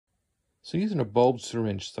So using a bulb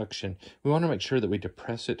syringe suction, we want to make sure that we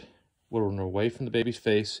depress it when we're away from the baby's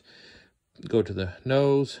face. Go to the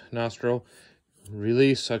nose, nostril,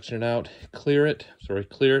 release, suction it out, clear it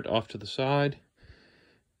off to the side.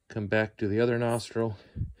 Come back to the other nostril,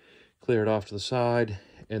 clear it off to the side,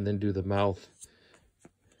 and then do the mouth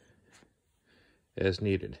as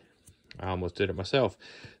needed. I almost did it myself.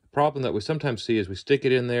 The problem that we sometimes see is we stick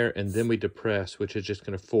it in there and then we depress, which is just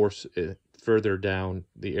going to force it further down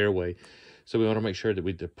the airway. So we want to make sure that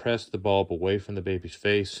we depress the bulb away from the baby's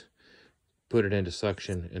face, put it into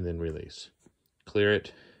suction, and then release. Clear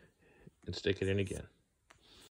it and stick it in again.